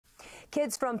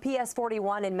Kids from PS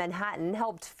 41 in Manhattan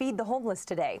helped feed the homeless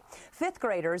today. Fifth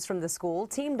graders from the school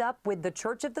teamed up with the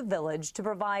Church of the Village to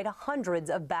provide hundreds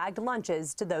of bagged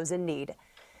lunches to those in need.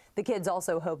 The kids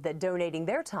also hope that donating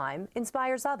their time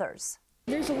inspires others.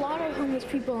 There's a lot of homeless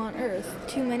people on Earth,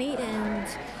 too many, and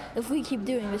if we keep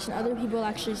doing this and other people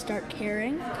actually start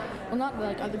caring, well, not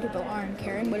like other people aren't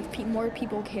caring, but if more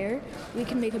people care, we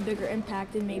can make a bigger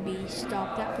impact and maybe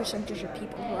stop that percentage of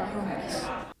people who are homeless.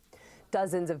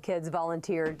 Dozens of kids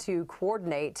volunteered to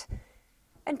coordinate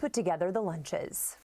and put together the lunches.